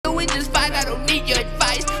always just fine, I don't need your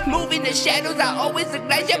advice. Moving the shadows, I always look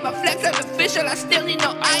nice. Yeah, my flex artificial, I still need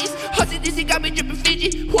no ice. OCDC got me dripping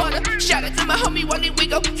Fiji water. Shout out to my homie, one day we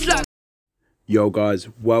go slug. Yo guys,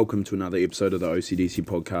 welcome to another episode of the OCDC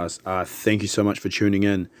podcast. Thank you so much for tuning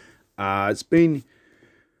in. It's been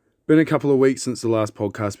a couple of weeks since the last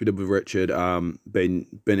podcast we did with Richard. Been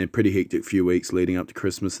a pretty hectic few weeks leading up to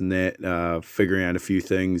Christmas and that, figuring out a few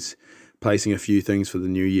things, placing a few things for the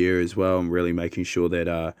new year as well, and really making sure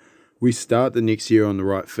that we start the next year on the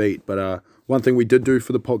right feet. But one thing we did do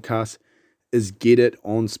for the podcast is get it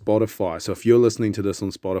on Spotify. So if you're listening to this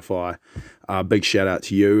on Spotify, big shout out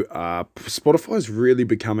to you. Spotify is really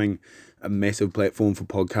becoming a massive platform for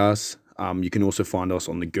podcasts. You can also find us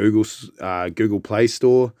on the Google Play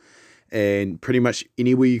Store, and pretty much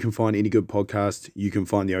anywhere you can find any good podcast, you can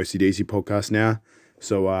find the OCDC podcast now.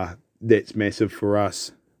 So that's massive for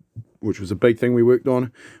us, which was a big thing we worked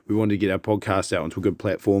on. We wanted to get our podcast out onto a good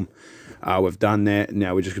platform. We've done that, and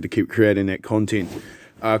now we're just going to keep creating that content.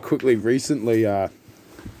 Quickly, recently, the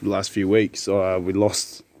last few weeks, we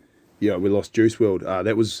lost Juice WRLD.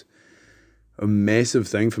 That was a massive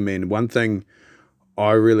thing for me. And one thing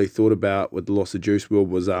I really thought about with the loss of Juice WRLD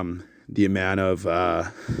was the amount of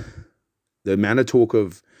talk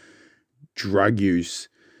of drug use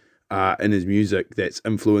in his music that's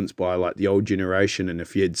influenced by like the old generation. And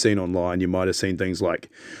if you had seen online, you might have seen things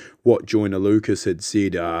like what Joyner Lucas had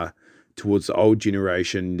said towards the old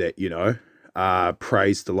generation that,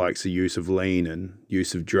 praised the likes of use of lean and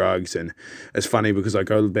use of drugs. And it's funny because I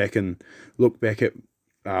go back and look back at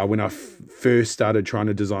when I first started trying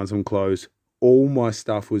to design some clothes, all my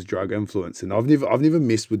stuff was drug influenced, and I've never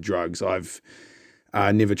messed with drugs. I've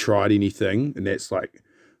never tried anything, and that's like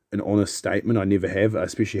an honest statement. I never have,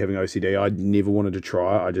 especially having OCD. I never wanted to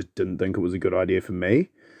try. I just didn't think it was a good idea for me.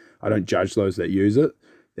 I don't judge those that use it.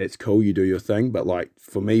 That's cool. You do your thing. But like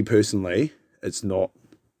for me personally, it's not.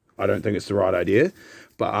 I don't think it's the right idea.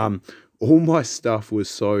 But all my stuff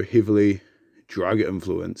was so heavily drug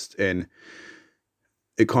influenced, and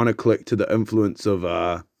it kind of clicked to the influence of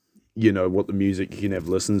what the music you can have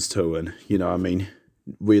listens to. And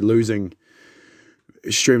we're losing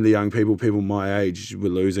extremely young people my age, we're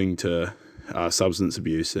losing to substance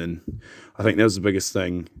abuse. And I think that was the biggest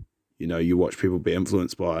thing. You watch people be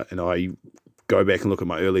influenced by it, and I go back and look at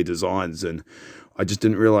my early designs, and I just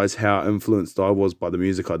didn't realize how influenced I was by the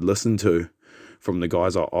music I'd listened to from the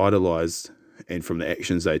guys I idolized and from the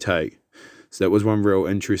actions they take. So that was one real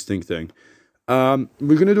interesting thing. We're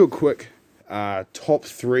going to do a quick top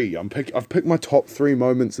three. I've picked my top 3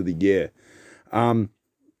 moments of the year.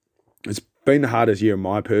 It's been the hardest year in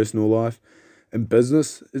my personal life. In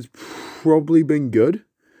business, it's probably been good.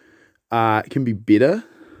 It can be better.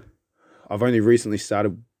 I've only recently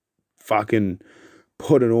started fucking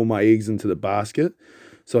putting all my eggs into the basket.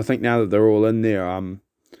 So I think now that they're all in there,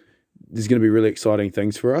 there's going to be really exciting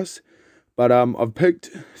things for us. But I've picked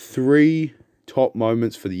 3 top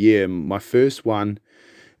moments for the year. My first one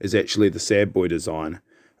is actually the Sad Boy design.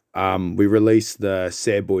 We released the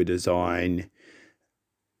Sad Boy design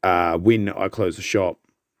when I closed the shop,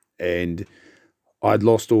 and I'd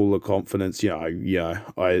lost all the confidence.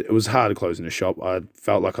 It was hard closing the shop. I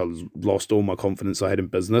felt like I lost all my confidence I had in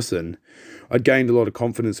business, and I'd gained a lot of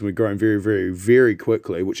confidence, and we're growing very, very, very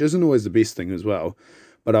quickly, which isn't always the best thing as well.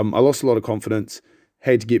 But I lost a lot of confidence,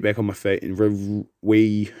 had to get back on my feet, and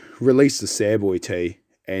we released the Sad Boy tee,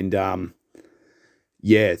 and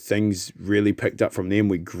things really picked up from them.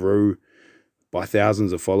 We grew by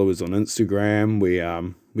thousands of followers on Instagram.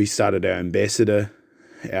 We started our ambassador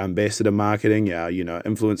marketing, our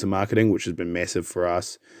influencer marketing, which has been massive for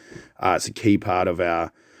us. It's a key part of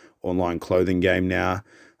our online clothing game now.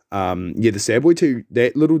 The Sad Boy tee,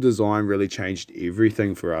 that little design really changed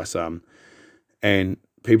everything for us. And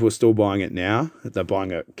people are still buying it now. They're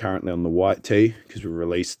buying it currently on the white tee because we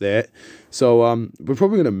released that. So we're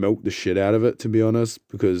probably going to milk the shit out of it, to be honest,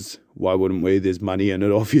 because why wouldn't we? There's money in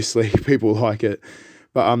it, obviously. People like it.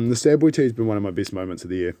 But the Sad Boy tee has been one of my best moments of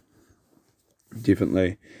the year.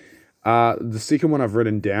 Definitely. The second one I've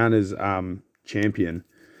written down is Champion.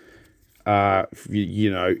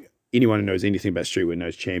 Anyone who knows anything about streetwear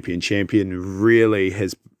knows Champion. Champion really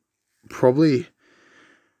has probably...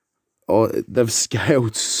 they've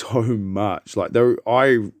scaled so much. Like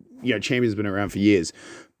Champion's been around for years,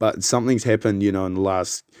 but something's happened, in the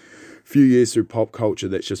last few years through pop culture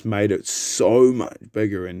that's just made it so much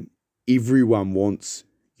bigger, and everyone wants,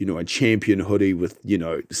 a Champion hoodie with,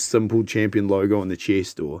 simple Champion logo on the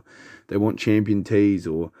chest, or they want Champion tees,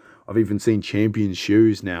 or I've even seen Champion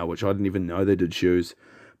shoes now, which I didn't even know they did shoes.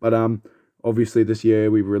 But obviously this year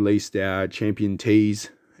we released our Champion tees,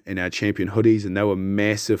 and our champion hoodies, and they were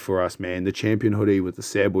massive for us, man. The champion hoodie with the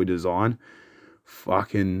sad boy design,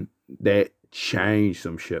 fucking, that changed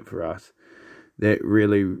some shit for us. That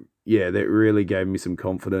really gave me some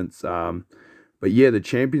confidence. But yeah, the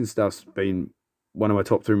champion stuff's been one of my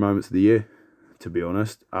top 3 moments of the year, to be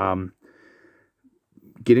honest.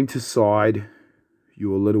 Getting to side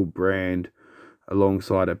your little brand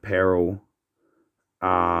alongside apparel,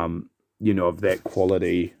 of that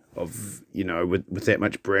quality, of, with that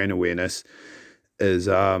much brand awareness, is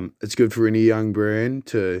it's good for any young brand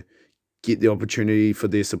to get the opportunity for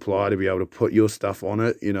their supplier to be able to put your stuff on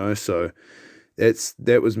it, so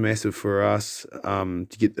that was massive for us, to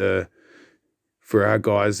get for our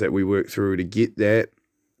guys that we work through to get that,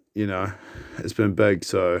 it's been big.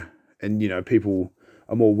 So, and people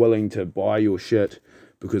are more willing to buy your shit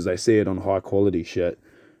because they see it on high quality shit.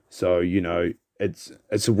 So,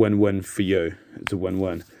 it's a win-win for you. It's a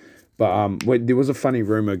win-win. But there was a funny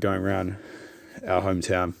rumor going around our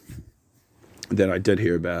hometown that I did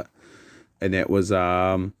hear about, and that was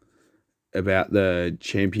about the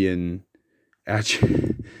champion.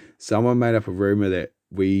 Someone made up a rumor that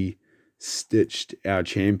we stitched our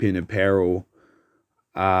champion apparel.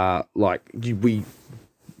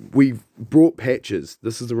 We brought patches.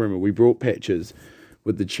 This is the rumor. We brought patches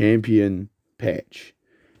with the champion patch,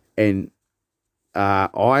 and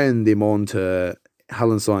ironed them onto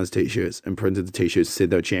Hallenstein's t-shirts and printed the t-shirts, said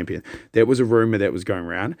they were champion. That was a rumor that was going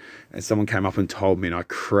around, and someone came up and told me, and I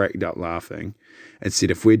cracked up laughing and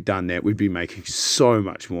said if we'd done that, we'd be making so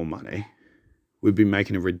much more money. We'd be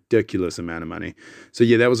making a ridiculous amount of money. So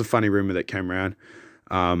yeah, that was a funny rumor that came around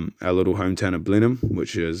our little hometown of Blenheim,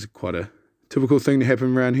 which is quite a typical thing to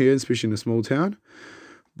happen around here, especially in a small town.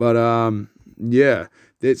 But yeah,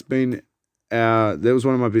 that was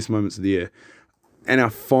one of my best moments of the year. And our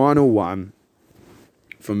final one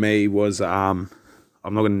for me was, I'm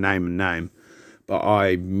not going to name a name, but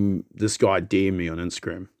this guy DM'd me on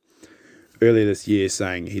Instagram earlier this year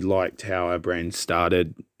saying he liked how our brand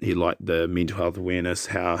started. He liked the mental health awareness,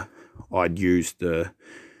 how I'd used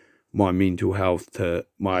my mental health to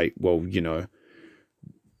my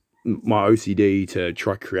OCD to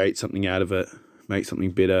try create something out of it, make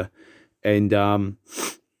something better. And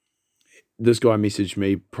this guy messaged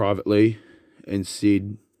me privately and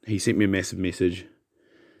said, he sent me a massive message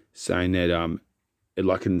saying that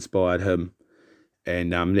it inspired him,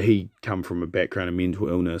 and that he come from a background of mental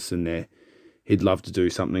illness, and that he'd love to do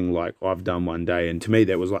something like I've done one day. And to me,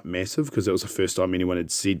 that was massive, because it was the first time anyone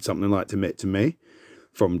had said something like to me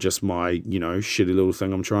from just my, shitty little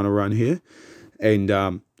thing I'm trying to run here. And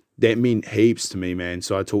that meant heaps to me, man.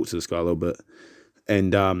 So I talked to this guy a little bit,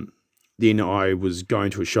 and then I was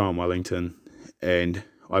going to a show in Wellington, and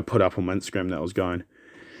I put up on my Instagram that I was going,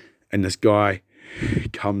 and this guy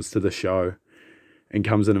comes to the show and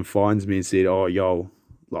comes in and finds me and said, oh, yo,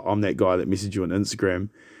 I'm that guy that messaged you on Instagram,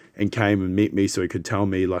 and came and met me so he could tell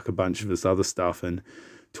me a bunch of this other stuff and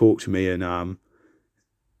talk to me. And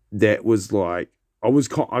that was I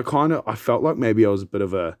felt like maybe I was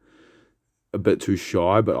a bit too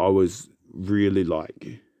shy, but I was really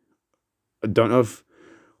I don't know if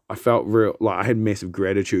I felt real, I had massive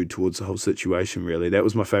gratitude towards the whole situation, really. That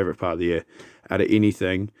was my favorite part of the year. Out of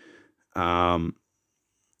anything,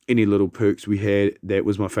 any little perks we had, that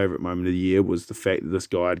was my favorite moment of the year, was the fact that this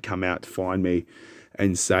guy had come out to find me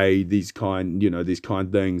and say these kind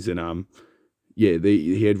things. And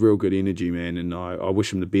he had real good energy, man, and I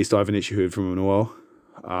wish him the best. I haven't actually heard from him in a while.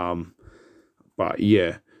 But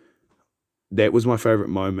yeah, that was my favorite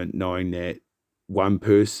moment, knowing that one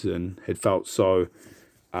person had felt so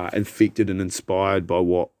infected and inspired by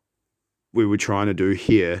what we were trying to do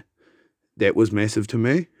here. That was massive to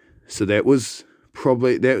me. So that was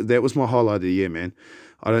probably that was my highlight of the year, man.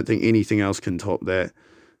 I don't think anything else can top that.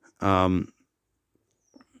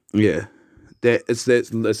 Yeah, it's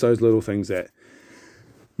those little things that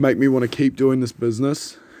make me want to keep doing this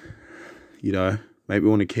business. Make me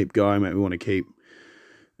want to keep going, make me want to keep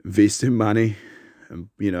investing money, and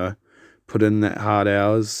put in that hard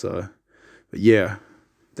hours. So, but yeah,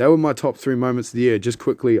 that were my top 3 moments of the year. Just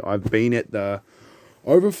quickly, I've been at the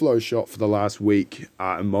Overflow shop for the last week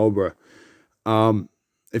in Marlborough.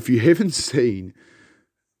 If you haven't seen,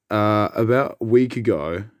 about a week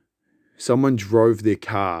ago, someone drove their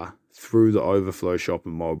car through the Overflow shop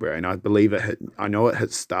in Marlborough, and I believe I know it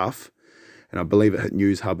hit Stuff, and I believe it hit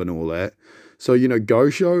News Hub and all that. So, Go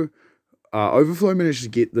Show, Overflow managed to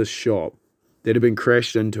get this shop that had been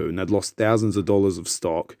crashed into, and they'd lost thousands of dollars of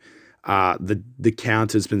stock. The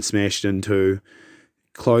counter's been smashed into,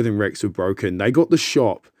 clothing racks were broken. They got the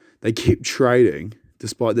shop, they kept trading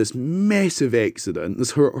despite this massive accident,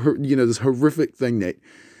 this horrific thing that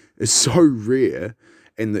is so rare.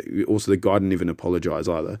 And also the guy didn't even apologize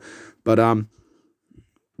either. But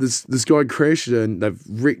this guy crashed and they've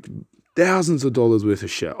wrecked thousands of dollars worth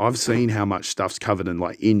of shit. I've seen how much stuff's covered in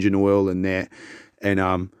like engine oil and that.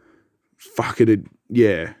 And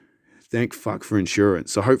thank fuck for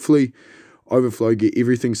insurance. So hopefully Overflow get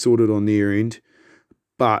everything sorted on their end.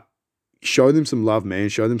 But show them some love, man.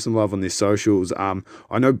 Show them some love on their socials.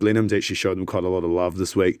 I know Blenheim's actually showed them quite a lot of love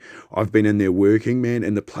this week. I've been in there working, man,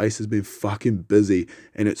 and the place has been fucking busy.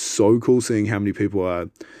 And it's so cool seeing how many people are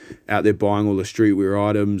out there buying all the streetwear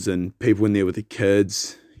items and people in there with the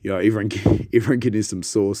kids. You know, everyone getting some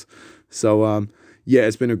sauce. So,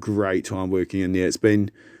 it's been a great time working in there. It's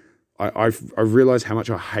been, I've realized how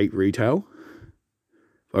much I hate retail.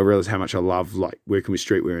 I realized how much I love like working with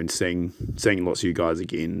streetwear and seeing lots of you guys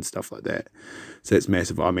again and stuff like that. So it's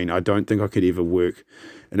massive. I mean, I don't think I could ever work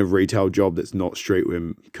in a retail job that's not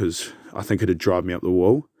streetwear because I think it'd drive me up the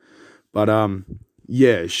wall. But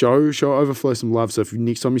show Overflow some love. So if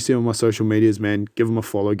next time you see them on my social medias, man, give them a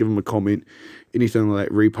follow, give them a comment, anything like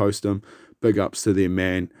that, repost them. Big ups to them,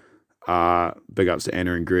 man. Big ups to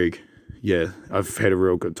Anna and Greg. Yeah, I've had a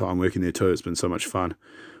real good time working there too. It's been so much fun.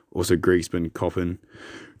 Also, Greg's been copping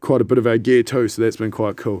quite a bit of our gear too, so that's been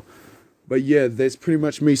quite cool. But yeah, that's pretty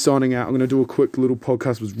much me signing out. I'm going to do a quick little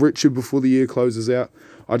podcast with Richard before the year closes out.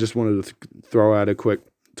 I just wanted to throw out a quick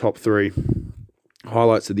top 3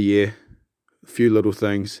 highlights of the year, a few little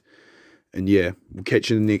things. And yeah, we'll catch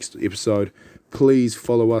you in the next episode. Please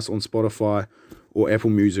follow us on Spotify or Apple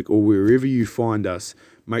Music or wherever you find us.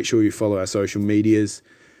 Make sure you follow our social medias.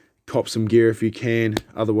 Cop some gear if you can.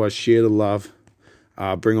 Otherwise, share the love.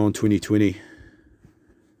 Bring on 2020.